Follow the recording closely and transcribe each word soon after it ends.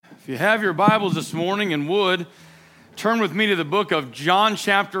you have your Bibles this morning and would, turn with me to the book of John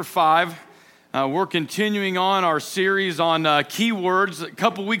chapter 5. We're continuing on our series on keywords. A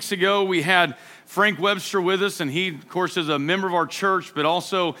couple weeks ago, we had Frank Webster with us, and he, of course, is a member of our church, but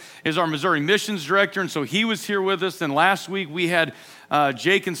also is our Missouri missions director, and so he was here with us. And last week, we had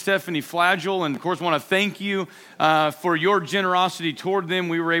Jake and Stephanie Flagel, and of course, want to thank you for your generosity toward them.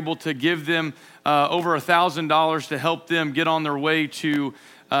 We were able to give them over $1,000 to help them get on their way to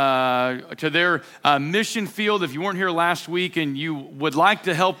their mission field. If you weren't here last week and you would like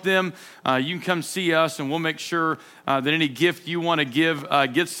to help them, you can come see us and we'll make sure that any gift you want to give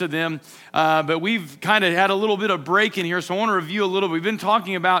gets to them. But we've kind of had a little bit of break in here, so I want to review a little. We've been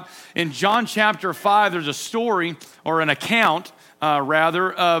talking about in John chapter 5, there's a story or an account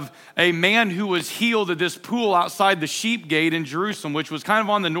of a man who was healed at this pool outside the sheep gate in Jerusalem, which was kind of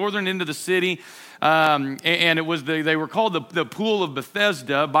on the northern end of the city. And it was they were called the Pool of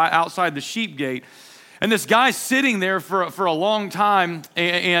Bethesda outside the sheep gate. And this guy's sitting there for a long time,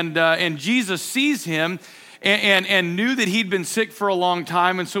 and Jesus sees him and knew that he'd been sick for a long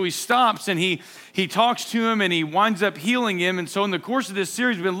time. And so he stops and he talks to him and he winds up healing him. And so in the course of this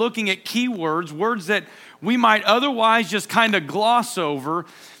series, we've been looking at keywords, words that we might otherwise just kind of gloss over,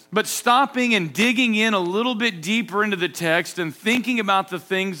 but stopping and digging in a little bit deeper into the text and thinking about the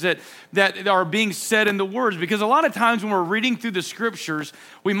things that are being said in the words. Because a lot of times when we're reading through the scriptures,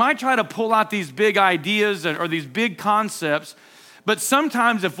 we might try to pull out these big ideas or these big concepts, but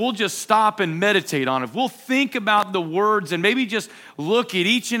sometimes if we'll just stop and meditate on it, if we'll think about the words and maybe just look at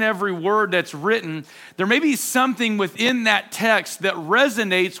each and every word that's written, there may be something within that text that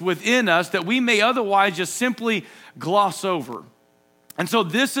resonates within us that we may otherwise just simply gloss over. And so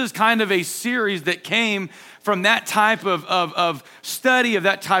this is kind of a series that came from that type of study, of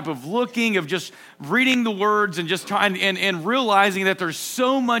that type of looking, of just reading the words and just trying and realizing that there's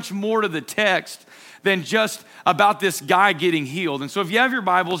so much more to the text than just about this guy getting healed. And so if you have your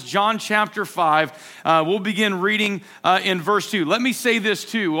Bibles, John chapter 5, we'll begin reading in verse 2. Let me say this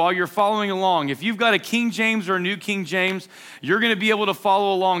too while you're following along. If you've got a King James or a New King James, you're going to be able to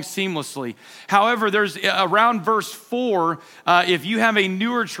follow along seamlessly. However, there's around verse 4, if you have a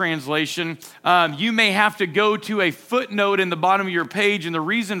newer translation, you may have to go to a footnote in the bottom of your page. And the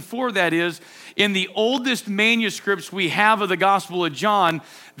reason for that is in the oldest manuscripts we have of the Gospel of John,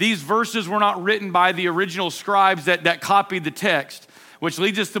 these verses were not written by the original scribes that copied the text, which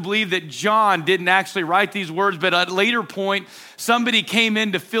leads us to believe that John didn't actually write these words, but at a later point, somebody came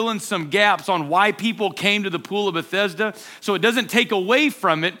in to fill in some gaps on why people came to the Pool of Bethesda. So it doesn't take away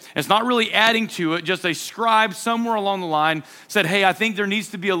from it. It's not really adding to it. Just a scribe somewhere along the line said, hey, I think there needs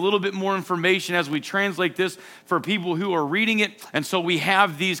to be a little bit more information as we translate this for people who are reading it. And so we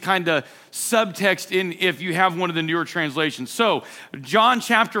have these kind of subtext in if you have one of the newer translations. So John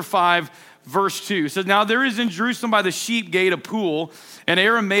chapter 5, verse 2 says, now there is in Jerusalem by the sheep gate a pool, an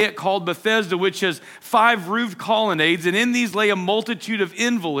Aramaic called Bethesda, which has 5 roofed colonnades, and in these lay a multitude of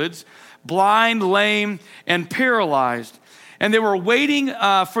invalids, blind, lame, and paralyzed. And they were waiting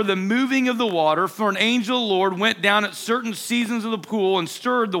for the moving of the water, for an angel of the Lord went down at certain seasons of the pool and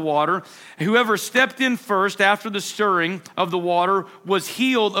stirred the water. And whoever stepped in first after the stirring of the water was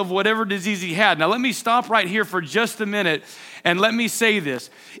healed of whatever disease he had. Now let me stop right here for just a minute and let me say this.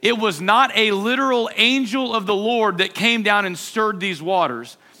 It was not a literal angel of the Lord that came down and stirred these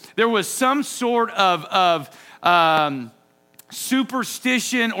waters. There was some sort of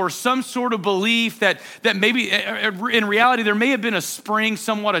superstition or some sort of belief that maybe in reality there may have been a spring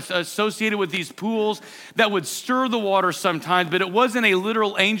somewhat associated with these pools that would stir the water sometimes, but it wasn't a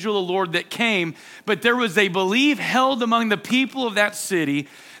literal angel of the Lord that came. But there was a belief held among the people of that city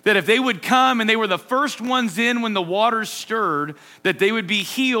that if they would come and they were the first ones in when the waters stirred, that they would be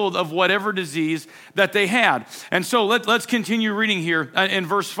healed of whatever disease that they had. And so let's continue reading here in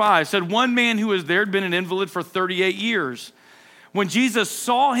verse 5. It said, one man who was there had been an invalid for 38 years. When Jesus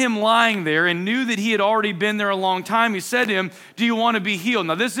saw him lying there and knew that he had already been there a long time, he said to him, do you want to be healed?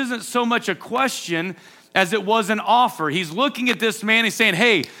 Now, this isn't so much a question as it was an offer. He's looking at this man, he's saying,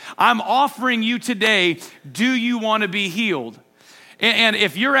 hey, I'm offering you today, do you want to be healed? And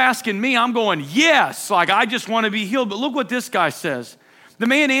if you're asking me, I'm going, yes, like I just want to be healed. But look what this guy says. The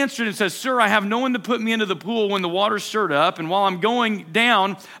man answered and says, sir, I have no one to put me into the pool when the water stirred up, and while I'm going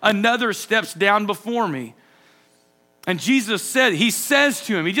down, another steps down before me. And Jesus said, he says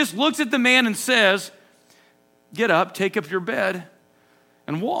to him, he just looks at the man and says, get up, take up your bed,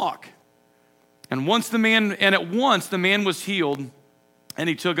 and walk. And at once the man was healed, and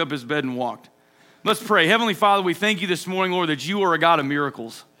he took up his bed and walked. Let's pray. Heavenly Father, we thank you this morning, Lord, that you are a God of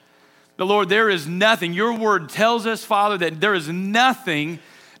miracles. The Lord, there is nothing. Your word tells us, Father, that there is nothing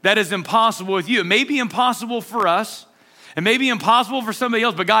that is impossible with you. It may be impossible for us. It may be impossible for somebody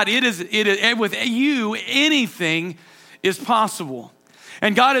else, but God, it is with you, anything is possible.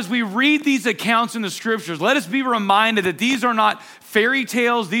 And God, as we read these accounts in the scriptures, let us be reminded that these are not fairy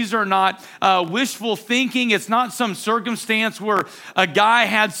tales. These are not wishful thinking. It's not some circumstance where a guy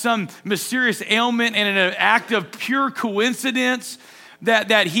had some mysterious ailment and in an act of pure coincidence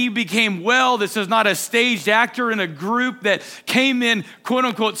that he became well. This is not a staged actor in a group that came in, quote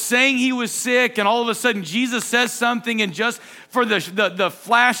unquote, saying he was sick, and all of a sudden Jesus says something, and just for the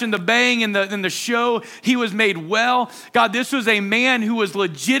flash and the bang and the show, he was made well. God, this was a man who was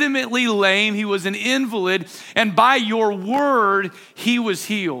legitimately lame. He was an invalid, and by your word, he was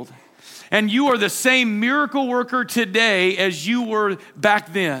healed. And you are the same miracle worker today as you were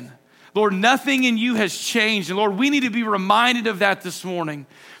back then. Lord, nothing in you has changed. And Lord, we need to be reminded of that this morning.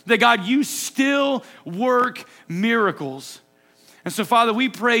 That God, you still work miracles. And so, Father, we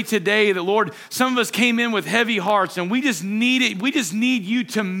pray today that, Lord, some of us came in with heavy hearts and we just need you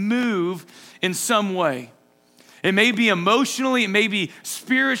to move in some way. It may be emotionally, it may be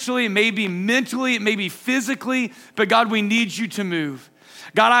spiritually, it may be mentally, it may be physically, but God, we need you to move.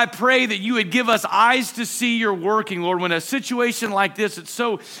 God, I pray that you would give us eyes to see you're working, Lord. When a situation like this, it's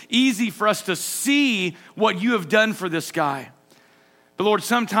so easy for us to see what you have done for this guy. But Lord,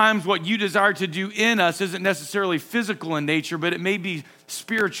 sometimes what you desire to do in us isn't necessarily physical in nature, but it may be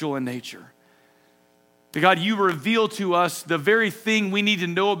spiritual in nature. But God, you reveal to us the very thing we need to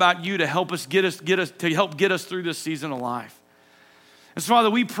know about you to help us get us through this season of life. And so, Father,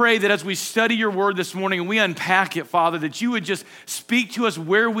 we pray that as we study your word this morning and we unpack it, Father, that you would just speak to us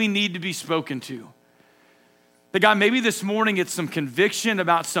where we need to be spoken to. That, God, maybe this morning it's some conviction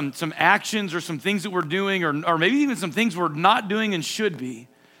about some actions or some things that we're doing or maybe even some things we're not doing and should be.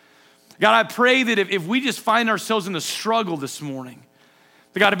 God, I pray that if we just find ourselves in the struggle this morning,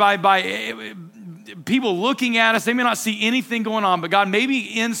 God, by people looking at us, they may not see anything going on, but God,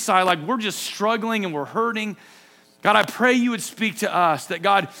 maybe inside, like we're just struggling and we're hurting. God, I pray you would speak to us that,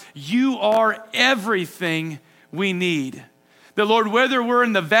 God, you are everything we need. That, Lord, whether we're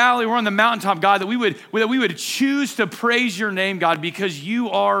in the valley or on the mountaintop, God, that we would choose to praise your name, God, because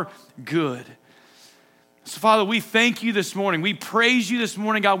you are good. So, Father, we thank you this morning. We praise you this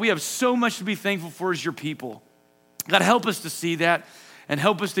morning, God. We have so much to be thankful for as your people. God, help us to see that and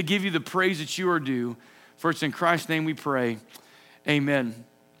help us to give you the praise that you are due. For it's in Christ's name we pray. Amen.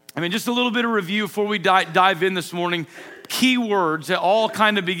 Just a little bit of review before we dive in this morning. Key words that all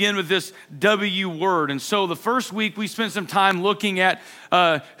kind of begin with this W word. And so the first week we spent some time looking at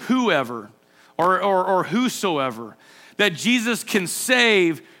whoever or whosoever. That Jesus can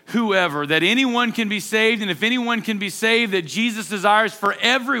save whoever, that anyone can be saved. And if anyone can be saved, that Jesus desires for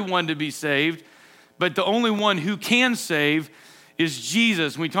everyone to be saved. But the only one who can save is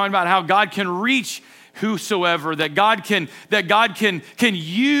Jesus. We talked about how God can reach whosoever, that God can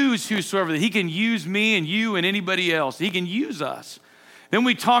use whosoever, that he can use me and you and anybody else. He can use us. Then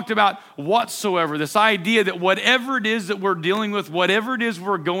we talked about whatsoever, this idea that whatever it is that we're dealing with, whatever it is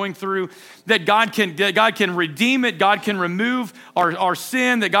we're going through, that God can redeem it, God can remove our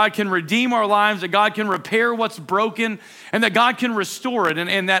sin, that God can redeem our lives, that God can repair what's broken, and that God can restore it.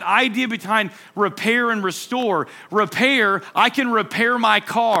 And that idea behind repair and restore. Repair, I can repair my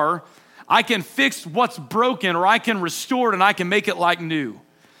car, I can fix what's broken, or I can restore it and I can make it like new.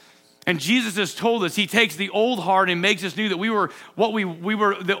 And Jesus has told us, he takes the old heart and makes us new, that we were,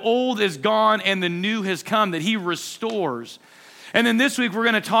 the old is gone and the new has come, that he restores. And then this week we're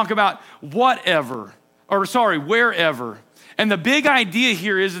going to talk about wherever. And the big idea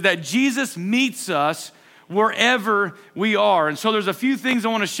here is that Jesus meets us wherever we are. And so there's a few things I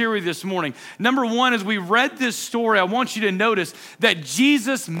want to share with you this morning. Number one, as we read this story, I want you to notice that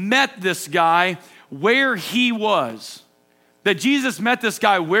Jesus met this guy where he was. That Jesus met this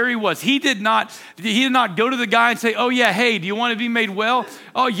guy where he was. He did not go to the guy and say, oh yeah, hey, do you want to be made well?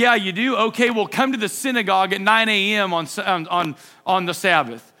 Oh yeah, you do? Okay, well come to the synagogue at 9 a.m. on the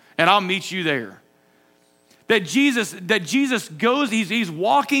Sabbath and I'll meet you there. That Jesus goes, he's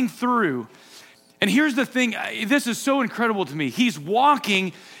walking through. And here's the thing, this is so incredible to me. He's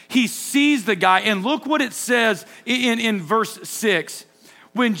walking, he sees the guy, and look what it says in verse 6.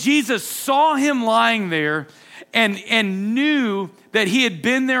 When Jesus saw him lying there and knew that he had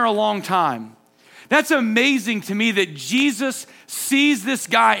been there a long time. That's amazing to me that Jesus sees this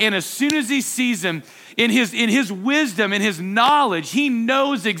guy, and as soon as he sees him, his wisdom, in his knowledge, he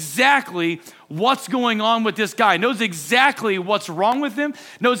knows exactly what's going on with this guy, knows exactly what's wrong with him,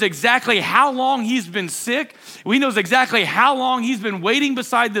 knows exactly how long he's been sick. He knows exactly how long he's been waiting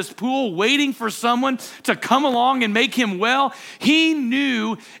beside this pool, waiting for someone to come along and make him well. He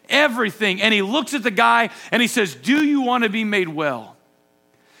knew everything. And he looks at the guy and he says, "Do you want to be made well?"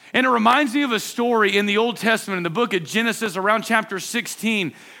 And it reminds me of a story in the Old Testament, in the book of Genesis, around chapter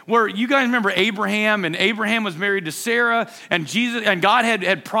 16, where you guys remember Abraham, and Abraham was married to Sarah, and God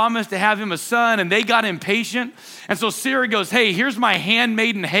had promised to have him a son, and they got impatient. And so Sarah goes, "Hey, here's my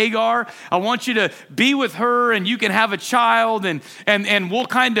handmaiden Hagar. I want you to be with her, and you can have a child, and we'll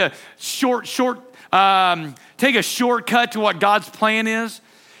kind of take a shortcut to what God's plan is."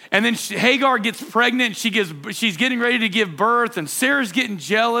 And then Hagar gets pregnant. She's getting ready to give birth, and Sarah's getting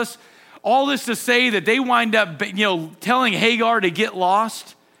jealous. All this to say that they wind up, telling Hagar to get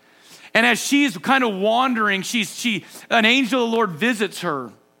lost. And as she's kind of wandering, an angel of the Lord visits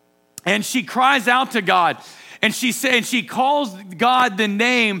her, and she cries out to God, and she calls God the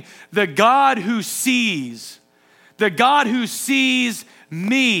name, the God who sees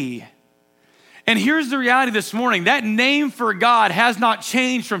me. And here's the reality this morning. That name for God has not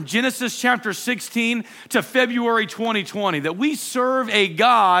changed from Genesis chapter 16 to February 2020. That we serve a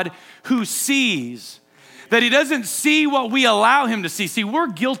God who sees. That he doesn't see what we allow him to see. See, we're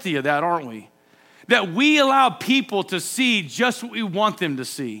guilty of that, aren't we? That we allow people to see just what we want them to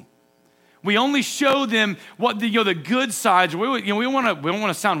see. We only show them what the good sides. We don't want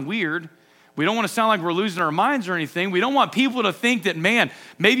to sound weird. We don't want to sound like we're losing our minds or anything. We don't want people to think that, man,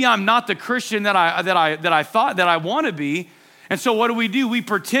 maybe I'm not the Christian that I thought that I want to be. And so what do? We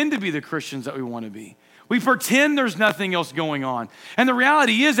pretend to be the Christians that we want to be. We pretend there's nothing else going on. And the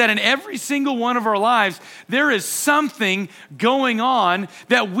reality is that in every single one of our lives, there is something going on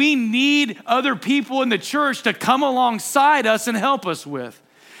that we need other people in the church to come alongside us and help us with.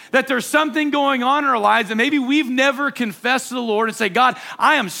 That there's something going on in our lives that maybe we've never confessed to the Lord and say, "God,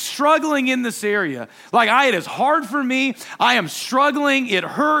 I am struggling in this area. It is hard for me. I am struggling. It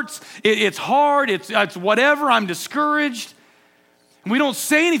hurts. It's hard. It's whatever. I'm discouraged." And we don't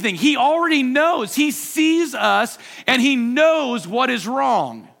say anything. He already knows. He sees us and he knows what is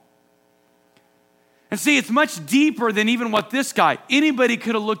wrong. And see, it's much deeper than even what this guy, anybody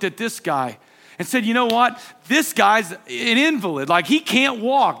could have looked at this guy and said, "You know what? This guy's an invalid. He can't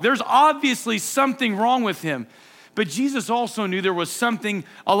walk. There's obviously something wrong with him." But Jesus also knew there was something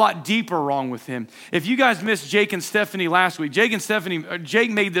a lot deeper wrong with him. If you guys missed Jake and Stephanie last week, Jake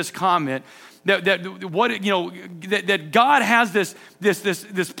made this comment that God has this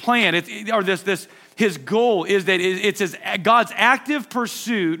plan. His goal is that it's God's active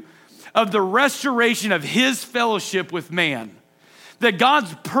pursuit of the restoration of his fellowship with man. That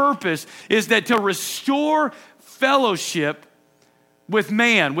God's purpose is that to restore fellowship with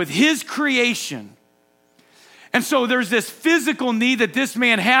man, with his creation. And so there's this physical need that this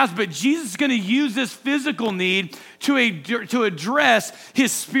man has, but Jesus is going to use this physical need to address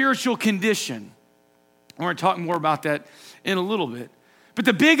his spiritual condition. We're going to talk more about that in a little bit. But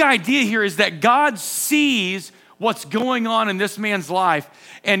the big idea here is that God sees what's going on in this man's life,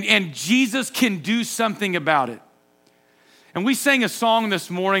 and Jesus can do something about it. And we sang a song this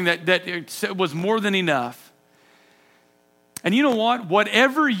morning that was more than enough. And you know what?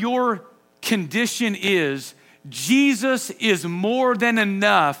 Whatever your condition is, Jesus is more than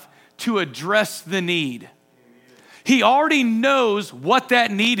enough to address the need. He already knows what that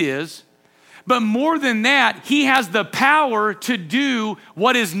need is, but more than that, he has the power to do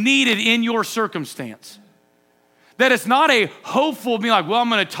what is needed in your circumstance. That it's not a hopeful being like, "Well, I'm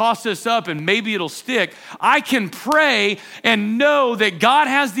going to toss this up and maybe it'll stick." I can pray and know that God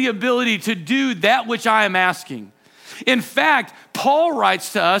has the ability to do that which I am asking. In fact, Paul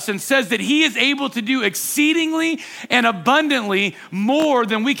writes to us and says that he is able to do exceedingly and abundantly more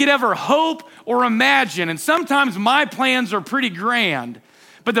than we could ever hope or imagine. And sometimes my plans are pretty grand,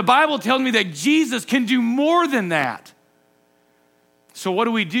 but the Bible tells me that Jesus can do more than that. So what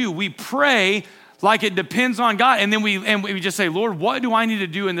do? We pray like it depends on God. And then we just say, "Lord, what do I need to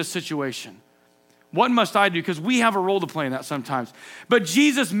do in this situation? What must I do?" Because we have a role to play in that sometimes. But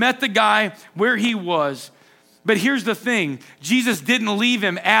Jesus met the guy where he was. But here's the thing. Jesus didn't leave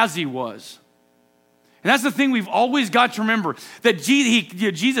him as he was. And that's the thing we've always got to remember. That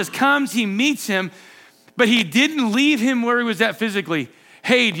Jesus comes, he meets him, but he didn't leave him where he was at physically.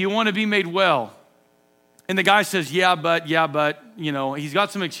 "Hey, do you want to be made well?" And the guy says, yeah, but, he's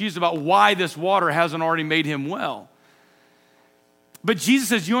got some excuse about why this water hasn't already made him well. But Jesus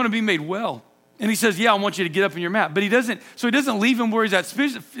says, "You want to be made well?" And he says, yeah, I want you to get up on your mat. But he doesn't leave him where he's at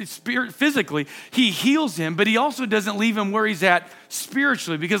physically. He heals him, but he also doesn't leave him where he's at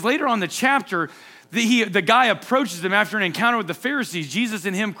spiritually. Because later on in the chapter, the guy approaches him after an encounter with the Pharisees. Jesus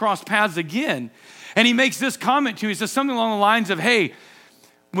and him cross paths again. And he makes this comment to him. He says something along the lines of, hey,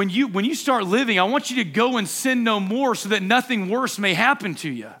 when you start living, I want you to go and sin no more so that nothing worse may happen to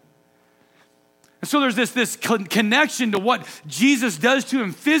you. And so there's this connection to what Jesus does to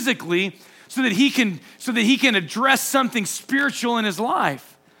him physically so that he can address something spiritual in his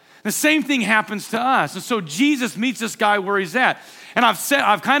life. The same thing happens to us. And so Jesus meets this guy where he's at. And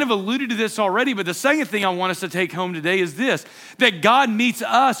I've kind of alluded to this already, but the second thing I want us to take home today is this, that God meets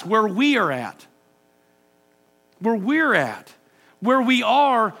us where we are at. Where we're at. Where we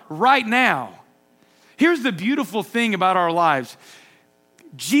are right now. Here's the beautiful thing about our lives.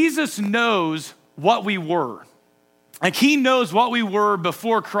 Jesus knows what we were. Like he knows what we were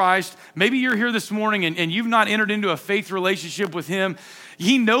before Christ. Maybe you're here this morning and you've not entered into a faith relationship with him.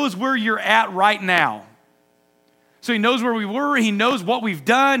 He knows where you're at right now. So he knows where we were. He knows what we've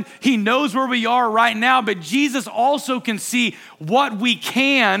done. He knows where we are right now. But Jesus also can see what we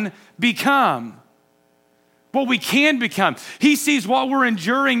can become. What we can become. He sees what we're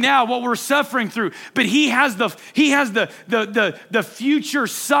enduring now, what we're suffering through. But he has the future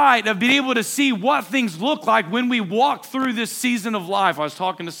sight of being able to see what things look like when we walk through this season of life. I was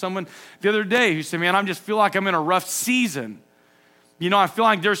talking to someone the other day who said, man, I just feel like I'm in a rough season. You know, I feel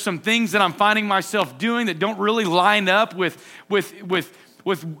like there's some things that I'm finding myself doing that don't really line up with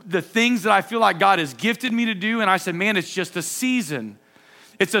the things that I feel like God has gifted me to do. And I said, man, it's just a season.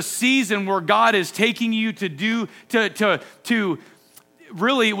 It's a season where God is taking you to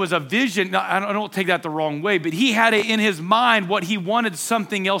really, it was a vision. I don't take that the wrong way, but he had in his mind what he wanted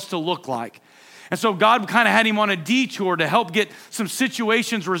something else to look like. And so God kind of had him on a detour to help get some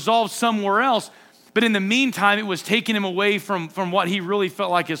situations resolved somewhere else. But in the meantime, it was taking him away from what he really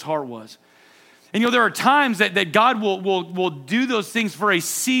felt like his heart was. And you know, there are times that God will do those things for a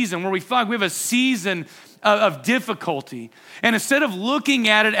season where we feel like we have a season of difficulty. And instead of looking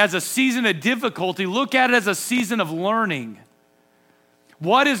at it as a season of difficulty, look at it as a season of learning.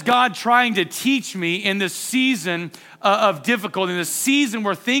 What is God trying to teach me in this season of difficulty, in this season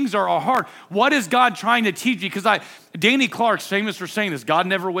where things are hard? What is God trying to teach me? Because Danny Clark's famous for saying this, God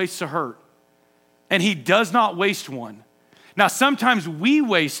never wastes a hurt. And he does not waste one. Now, sometimes we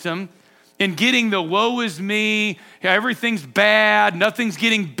waste them in getting the woe is me, everything's bad, nothing's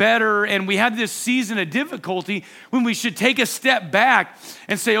getting better, and we have this season of difficulty when we should take a step back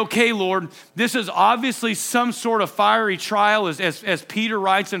and say, okay, Lord, this is obviously some sort of fiery trial, as Peter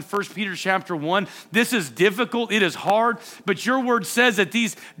writes in 1 Peter chapter 1. This is difficult, it is hard, but your word says that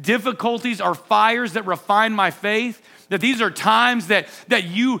these difficulties are fires that refine my faith. That these are times that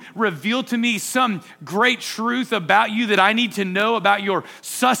you reveal to me some great truth about you that I need to know about your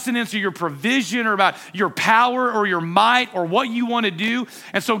sustenance or your provision or about your power or your might or what you want to do.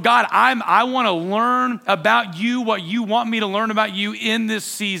 And so God, I want to learn about you, what you want me to learn about you in this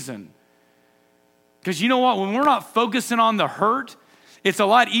season. Because you know what, when we're not focusing on the hurt, it's a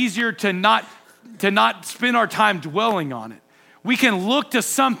lot easier to not spend our time dwelling on it. We can look to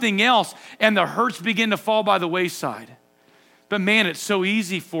something else and the hurts begin to fall by the wayside. But man, it's so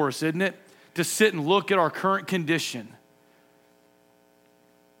easy for us, isn't it? To sit and look at our current condition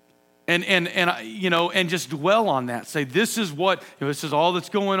and just dwell on that. Say, this is all that's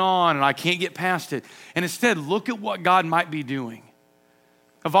going on and I can't get past it. And instead, look at what God might be doing.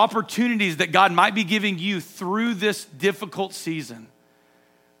 Of opportunities that God might be giving you through this difficult season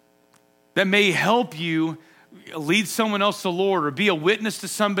that may help you lead someone else to the Lord or be a witness to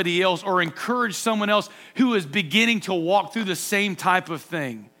somebody else or encourage someone else who is beginning to walk through the same type of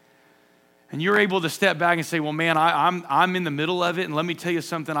thing. And you're able to step back and say, well, man, I'm in the middle of it, and let me tell you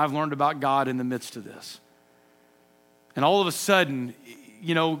something I've learned about God in the midst of this. And all of a sudden,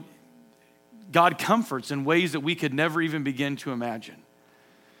 you know, God comforts in ways that we could never even begin to imagine.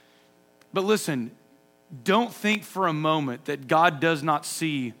 But listen, don't think for a moment that God does not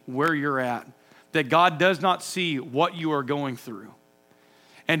see where you're at, that God does not see what you are going through.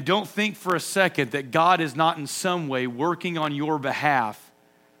 And don't think for a second that God is not in some way working on your behalf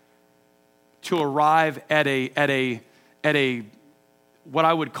to arrive at a what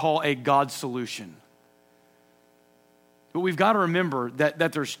I would call a God solution. But we've got to remember that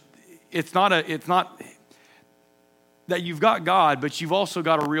it's not that you've got God, but you've also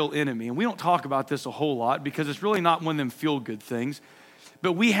got a real enemy. And we don't talk about this a whole lot because it's really not one of them feel-good things.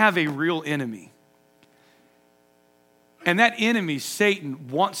 But we have a real enemy. And that enemy, Satan,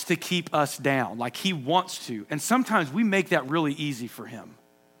 wants to keep us down, like he wants to. And sometimes we make that really easy for him.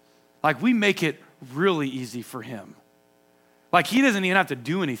 Like we make it really easy for him. Like he doesn't even have to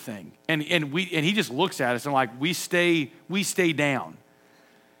do anything. And he just looks at us and like we stay down.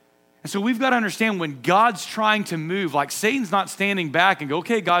 And so we've got to understand when God's trying to move, like Satan's not standing back and go,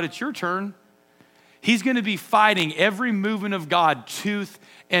 okay, God, it's your turn. He's going to be fighting every movement of God tooth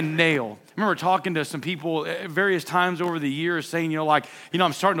and nail. I remember talking to some people at various times over the years saying,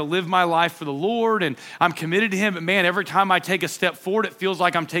 I'm starting to live my life for the Lord and I'm committed to him. But man, every time I take a step forward, it feels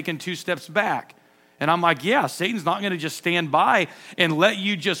like I'm taking 2 steps back. And I'm like, yeah, Satan's not going to just stand by and let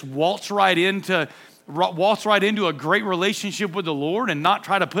you just waltz right into a great relationship with the Lord and not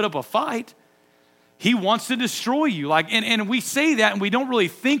try to put up a fight. He wants to destroy you. And we say that and we don't really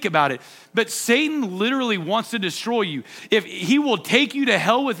think about it. But Satan literally wants to destroy you. If he will take you to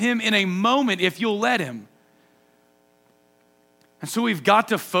hell with him in a moment if you'll let him. And so we've got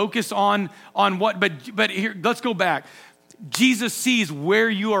to focus on what, but here, let's go back. Jesus sees where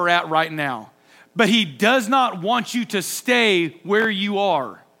you are at right now. But he does not want you to stay where you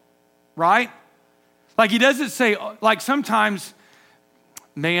are, right? Like he doesn't say, like sometimes,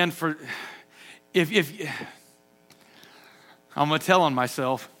 man, if I'm gonna tell on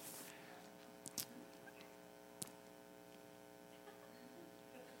myself.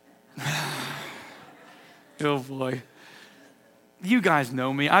 Oh boy. You guys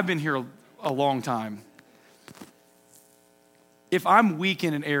know me. I've been here a long time. If I'm weak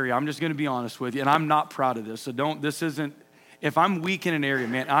in an area, I'm just going to be honest with you, and I'm not proud of this, so if I'm weak in an area,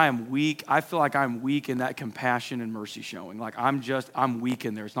 man, I am weak. I feel like I'm weak in that compassion and mercy showing. Like I'm weak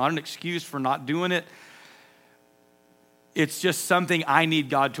in there. It's not an excuse for not doing it. It's just something I need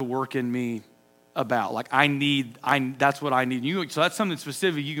God to work in me about. Like that's what I need. So that's something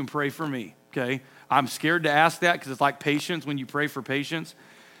specific you can pray for me, okay? I'm scared to ask that because it's like patience. When you pray for patience,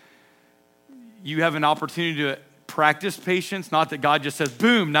 you have an opportunity to practice patience, not that God just says,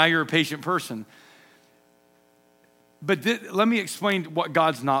 boom, now you're a patient person. But let me explain what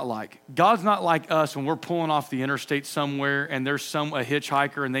God's not like. God's not like us when we're pulling off the interstate somewhere and there's a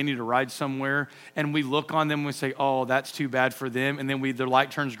hitchhiker and they need to ride somewhere and we look on them and we say, oh, that's too bad for them. And then their light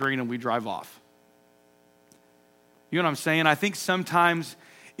turns green and we drive off. You know what I'm saying? I think sometimes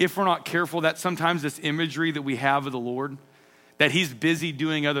if we're not careful, that sometimes this imagery that we have of the Lord, that he's busy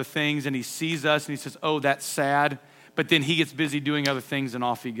doing other things and he sees us and he says, oh, that's sad. But then he gets busy doing other things and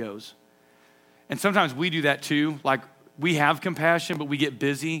off he goes. And sometimes we do that too. Like we have compassion, but we get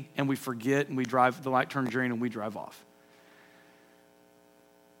busy and we forget and the light turns green and we drive off.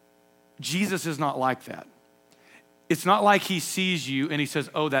 Jesus is not like that. It's not like he sees you and he says,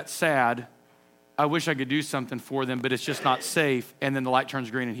 oh, that's sad. I wish I could do something for them, but it's just not safe. And then the light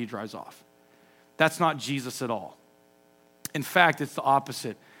turns green and he drives off. That's not Jesus at all. In fact, it's the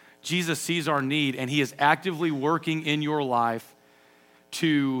opposite. Jesus sees our need and he is actively working in your life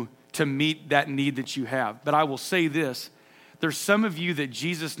to meet that need that you have. But I will say this, there's some of you that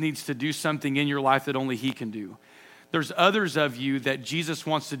Jesus needs to do something in your life that only he can do. There's others of you that Jesus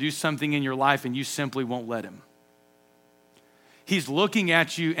wants to do something in your life and you simply won't let him. He's looking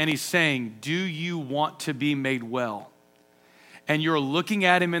at you and he's saying, do you want to be made well? And you're looking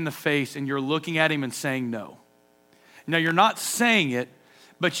at him in the face and you're looking at him and saying no. Now, you're not saying it,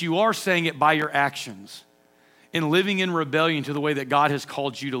 but you are saying it by your actions in living in rebellion to the way that God has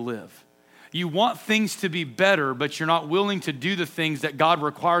called you to live. You want things to be better, but you're not willing to do the things that God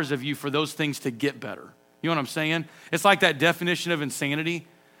requires of you for those things to get better. You know what I'm saying? It's like that definition of insanity,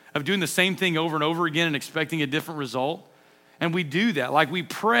 of doing the same thing over and over again and expecting a different result. And we do that. Like we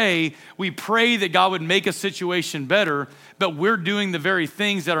pray that God would make a situation better, but we're doing the very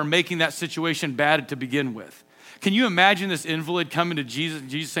things that are making that situation bad to begin with. Can you imagine this invalid coming to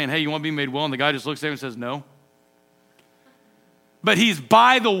Jesus saying, hey, you want to be made well? And the guy just looks at him and says, no. But he's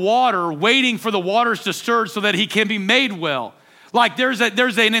by the water waiting for the waters to stir so that he can be made well. Like there's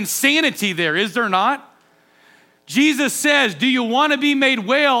an insanity there, is there not? Jesus says, do you want to be made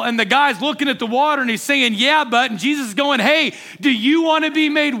well? And the guy's looking at the water and he's saying, yeah, but. And Jesus is going, hey, do you want to be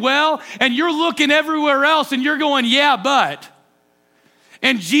made well? And you're looking everywhere else and you're going, yeah, but.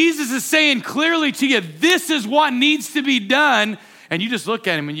 And Jesus is saying clearly to you, this is what needs to be done. And you just look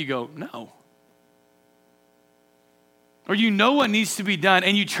at him and you go, no. Or you know what needs to be done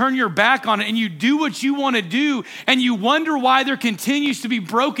and you turn your back on it and you do what you want to do and you wonder why there continues to be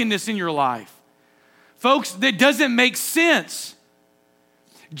brokenness in your life. Folks, that doesn't make sense.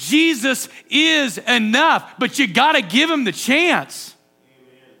 Jesus is enough, but you got to give him the chance.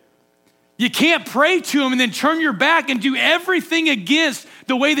 Amen. You can't pray to him and then turn your back and do everything against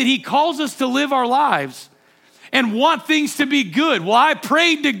the way that he calls us to live our lives and want things to be good. Well, I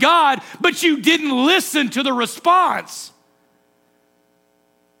prayed to God, but you didn't listen to the response.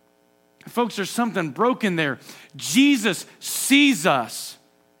 Folks, there's something broken there. Jesus sees us,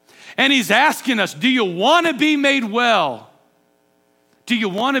 and he's asking us, do you want to be made well? Do you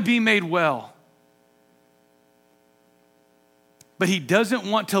want to be made well? But he doesn't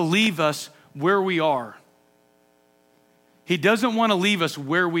want to leave us where we are. He doesn't want to leave us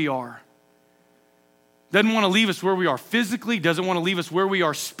where we are. Doesn't want to leave us where we are physically, doesn't want to leave us where we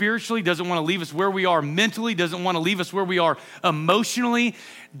are spiritually, doesn't want to leave us where we are mentally, doesn't want to leave us where we are emotionally.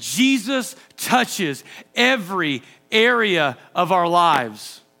 Jesus touches every area of our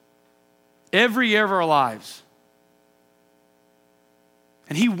lives. Every area of our lives.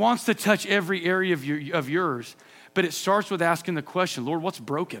 And he wants to touch every area of yours. But it starts with asking the question, Lord, what's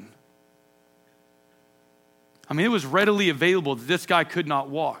broken? I mean, it was readily available that this guy could not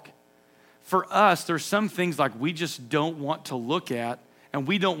walk. For us, there's some things like we just don't want to look at and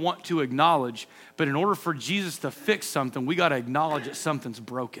we don't want to acknowledge. But in order for Jesus to fix something, we got to acknowledge that something's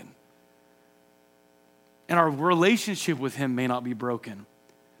broken. And our relationship with him may not be broken,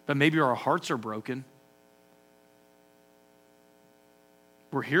 but maybe our hearts are broken.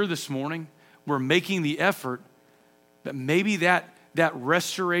 We're here this morning. We're making the effort, but maybe that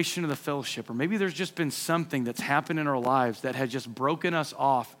restoration of the fellowship, or maybe there's just been something that's happened in our lives that has just broken us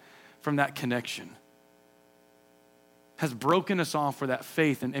off from that connection, has broken us off for that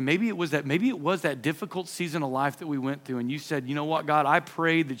faith. And maybe it was that difficult season of life that we went through, and you said, you know what, God, I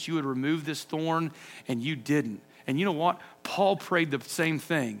prayed that you would remove this thorn, and you didn't. And you know what? Paul prayed the same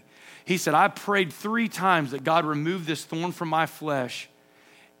thing. He said, I prayed 3 times that God remove this thorn from my flesh.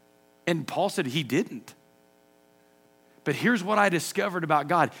 And Paul said he didn't. But here's what I discovered about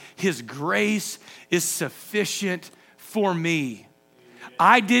God. His grace is sufficient for me.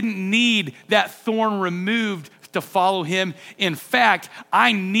 I didn't need that thorn removed to follow him. In fact,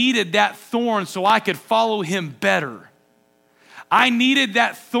 I needed that thorn so I could follow him better. I needed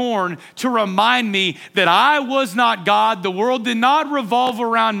that thorn to remind me that I was not God. The world did not revolve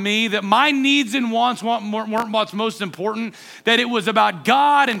around me, that my needs and wants weren't what's most important, that it was about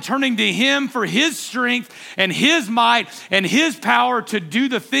God and turning to him for his strength and his might and his power to do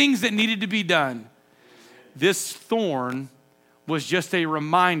the things that needed to be done. This thorn was just a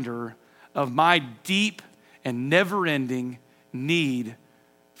reminder of my deep and never-ending need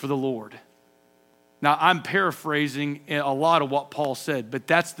for the Lord. Now, I'm paraphrasing a lot of what Paul said, but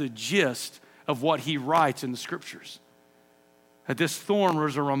that's the gist of what he writes in the scriptures. That this thorn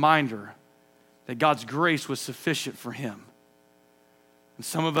was a reminder that God's grace was sufficient for him. And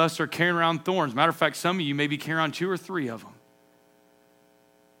some of us are carrying around thorns. Matter of fact, some of you may be carrying around 2 or 3 of them.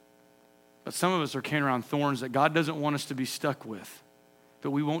 But some of us are carrying around thorns that God doesn't want us to be stuck with.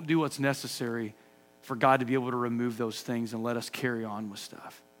 But we won't do what's necessary for God to be able to remove those things and let us carry on with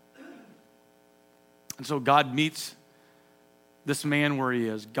stuff. And so God meets this man where he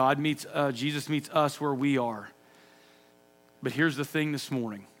is. Jesus meets us where we are. But here's the thing this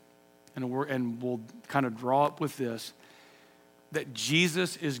morning, and we'll kind of draw up with this, that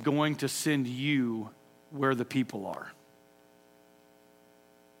Jesus is going to send you where the people are.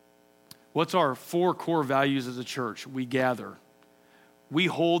 What's our 4 core values as a church? We gather. We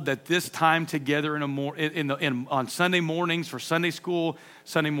hold that this time together on Sunday mornings for Sunday school,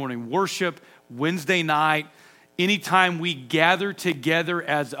 Sunday morning worship, Wednesday night, anytime we gather together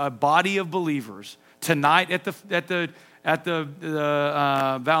as a body of believers, tonight at the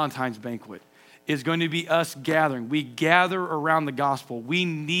Valentine's banquet is going to be us gathering. We gather around the gospel. We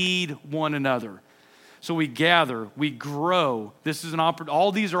need one another. So we gather, we grow. This is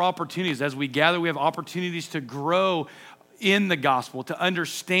all these are opportunities. As we gather, we have opportunities to grow in the gospel, to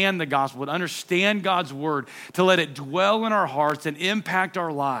understand the gospel, to understand God's word, to let it dwell in our hearts and impact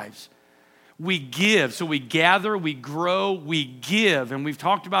our lives. We give. So we gather, we grow, we give. And we've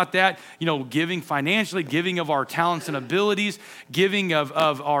talked about that, giving financially, giving of our talents and abilities, giving of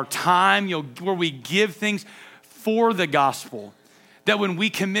our time, where we give things for the gospel. That when we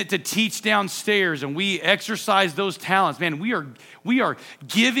commit to teach downstairs and we exercise those talents, man, we are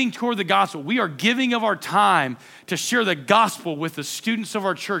giving toward the gospel. We are giving of our time to share the gospel with the students of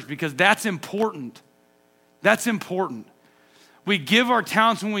our church because that's important. That's important. We give our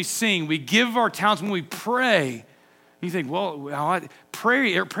talents when we sing. We give our talents when we pray. You think, well,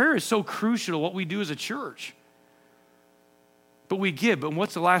 prayer is so crucial to what we do as a church. But we give. But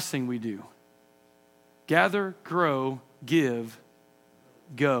what's the last thing we do? Gather, grow, give,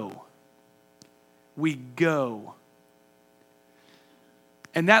 go. We go.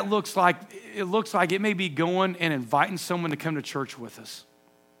 And that looks like it may be going and inviting someone to come to church with us.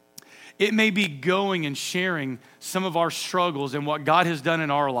 It may be going and sharing some of our struggles and what God has done in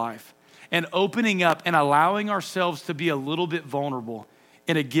our life and opening up and allowing ourselves to be a little bit vulnerable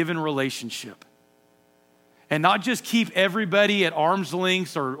in a given relationship. And not just keep everybody at arm's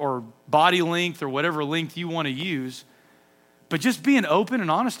length or body length or whatever length you want to use, but just being open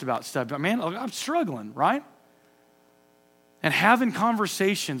and honest about stuff. Man, I'm struggling, right? And having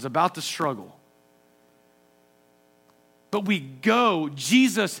conversations about the struggle. But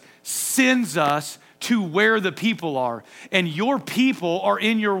Jesus sends us to where the people are. And your people are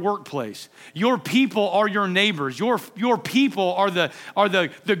in your workplace. Your people are your neighbors. Your people are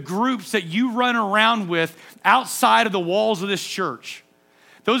the groups that you run around with outside of the walls of this church.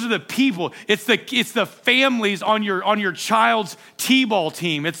 Those are the people. It's the families on your child's t-ball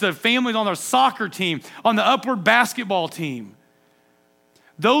team. It's the families on their soccer team, on the upward basketball team.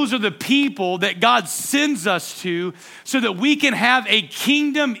 Those are the people that God sends us to so that we can have a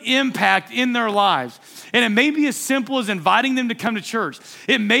kingdom impact in their lives. And it may be as simple as inviting them to come to church.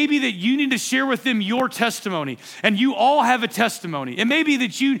 It may be that you need to share with them your testimony, and you all have a testimony. It may be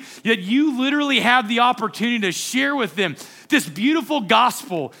that you literally have the opportunity to share with them this beautiful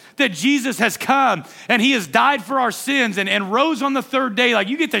gospel that Jesus has come and he has died for our sins and rose on the third day. Like,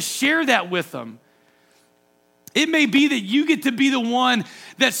 you get to share that with them. It may be that you get to be the one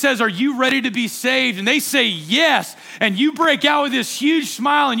that says, are you ready to be saved? And they say yes. And you break out with this huge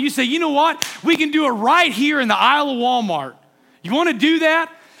smile and you say, you know what? We can do it right here in the aisle of Walmart. You want to do that?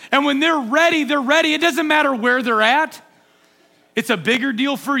 And when they're ready, they're ready. It doesn't matter where they're at. It's a bigger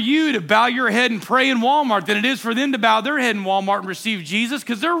deal for you to bow your head and pray in Walmart than it is for them to bow their head in Walmart and receive Jesus,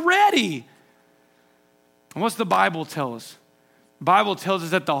 because they're ready. And what's the Bible tell us? The Bible tells us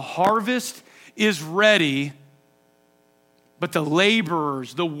that the harvest is ready, but the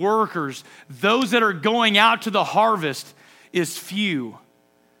laborers, the workers, those that are going out to the harvest is few.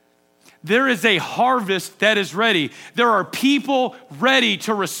 There is a harvest that is ready. There are people ready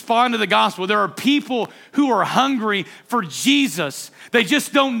to respond to the gospel. There are people who are hungry for Jesus. They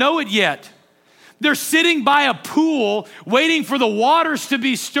just don't know it yet. They're sitting by a pool waiting for the waters to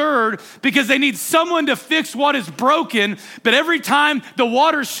be stirred because they need someone to fix what is broken. But every time the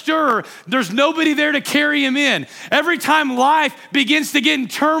waters stir, there's nobody there to carry them in. Every time life begins to get in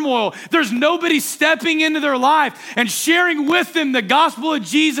turmoil, there's nobody stepping into their life and sharing with them the gospel of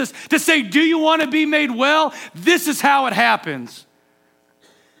Jesus to say, do you want to be made well? This is how it happens.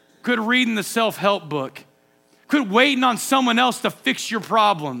 Quit reading the self-help book. Quit waiting on someone else to fix your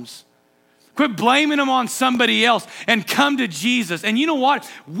problems. Quit blaming them on somebody else and come to Jesus. And you know what?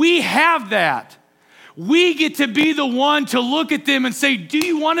 We have that. We get to be the one to look at them and say, do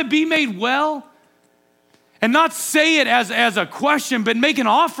you want to be made well? And not say it as a question, but make an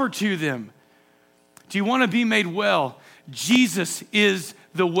offer to them. Do you want to be made well? Jesus is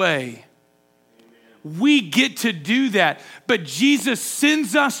the way. Amen. We get to do that. But Jesus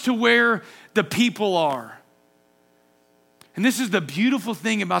sends us to where the people are. And this is the beautiful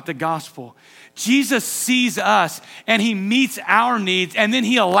thing about the gospel. Jesus sees us and he meets our needs, and then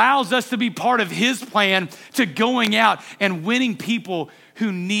he allows us to be part of his plan to going out and winning people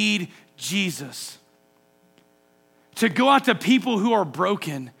who need Jesus. To go out to people who are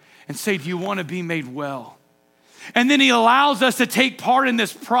broken and say, do you want to be made well? And then he allows us to take part in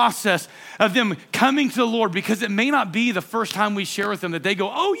this process of them coming to the Lord, because it may not be the first time we share with them that they go,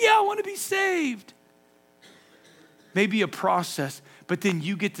 oh yeah, I want to be saved. Maybe a process, but then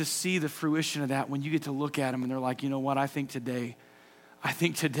you get to see the fruition of that when you get to look at them and they're like, you know what, I think today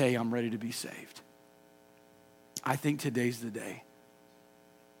I'm ready to be saved. I think today's the day.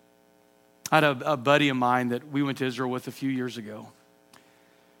 I had a buddy of mine that we went to Israel with a few years ago,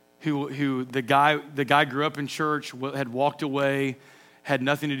 who the guy grew up in church, had walked away, had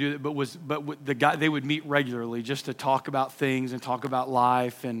nothing to do, but the guy, they would meet regularly just to talk about things and talk about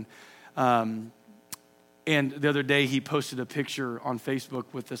life. And the other day he posted a picture on Facebook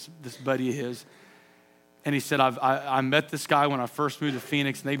with this buddy of his. And he said, I met this guy when I first moved to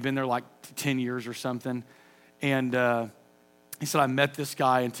Phoenix, and they've been there like 10 years or something. And he said, I met this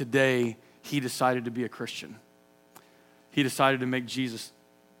guy, and today he decided to be a Christian. He decided to make Jesus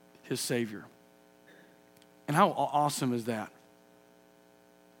his Savior. And how awesome is that?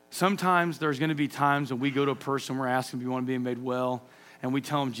 Sometimes there's going to be times when we go to a person, we're asking if you want to be made well, and we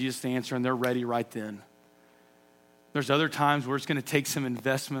tell them Jesus the answer, and they're ready right then. There's other times where it's going to take some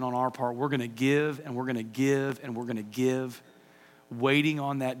investment on our part. We're going to give, and we're going to give, and we're going to give, waiting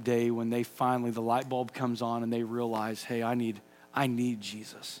on that day when they finally, the light bulb comes on and they realize, hey, I need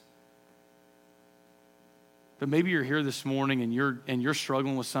Jesus. But maybe you're here this morning and you're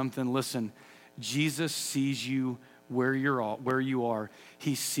struggling with something. Listen, Jesus sees you where you are.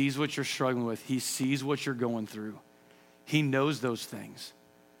 He sees what you're struggling with. He sees what you're going through. He knows those things.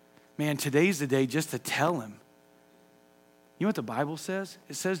 Man, today's the day just to tell him. You know what the Bible says?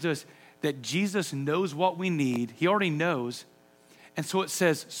 It says to us that Jesus knows what we need. He already knows. And so it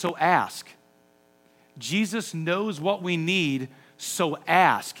says, so ask. Jesus knows what we need, so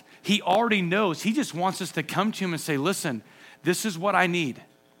ask. He already knows. He just wants us to come to him and say, listen, this is what I need.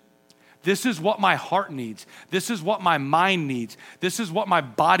 This is what my heart needs. This is what my mind needs. This is what my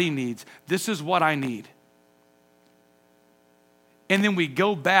body needs. This is what I need. And then we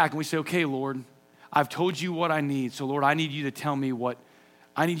go back and we say, okay, Lord, I've told you what I need. So Lord, I need you to tell me what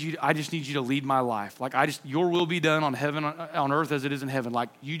I need you. I just need you to lead my life. Like your will be done on heaven, on earth as it is in heaven. Like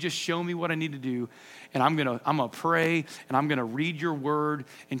you just show me what I need to do, and I'm gonna pray, and I'm gonna read your word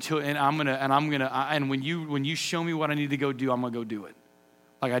and when you show me what I need to go do, I'm gonna go do it.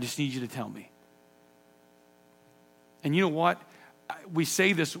 Like I just need you to tell me. And you know what? We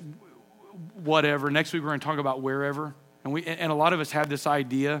say this, whatever. Next week we're gonna talk about wherever, and a lot of us have this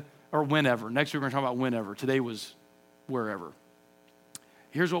idea, or whenever. Next week we're gonna talk about whenever. Today was wherever.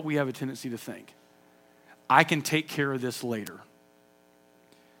 Here's what we have a tendency to think. I can take care of this later.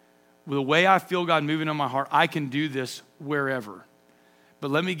 With the way I feel God moving on my heart, I can do this wherever.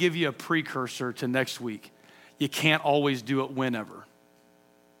 But let me give you a precursor to next week. You can't always do it whenever.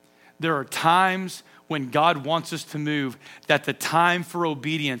 There are times when God wants us to move that the time for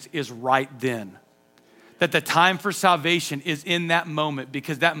obedience is right then. That the time for salvation is in that moment,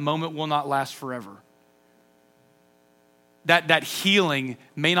 because that moment will not last forever. That healing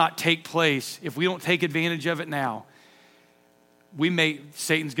may not take place if we don't take advantage of it now.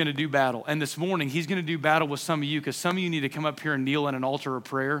 Satan's going to do battle. And this morning, he's going to do battle with some of you, because some of you need to come up here and kneel in an altar of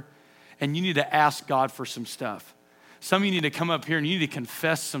prayer, and you need to ask God for some stuff. Some of you need to come up here and you need to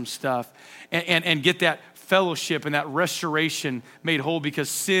confess some stuff and get that fellowship and that restoration made whole, because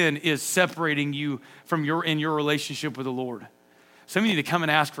sin is separating you from your relationship with the Lord. Some of you need to come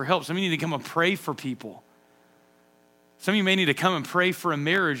and ask for help. Some of you need to come and pray for people. Some of you may need to come and pray for a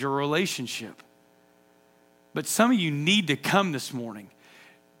marriage or a relationship. But some of you need to come this morning.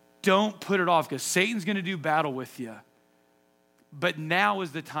 Don't put it off, because Satan's going to do battle with you. But now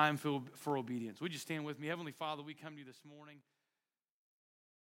is the time for obedience. Would you stand with me? Heavenly Father, we come to you this morning.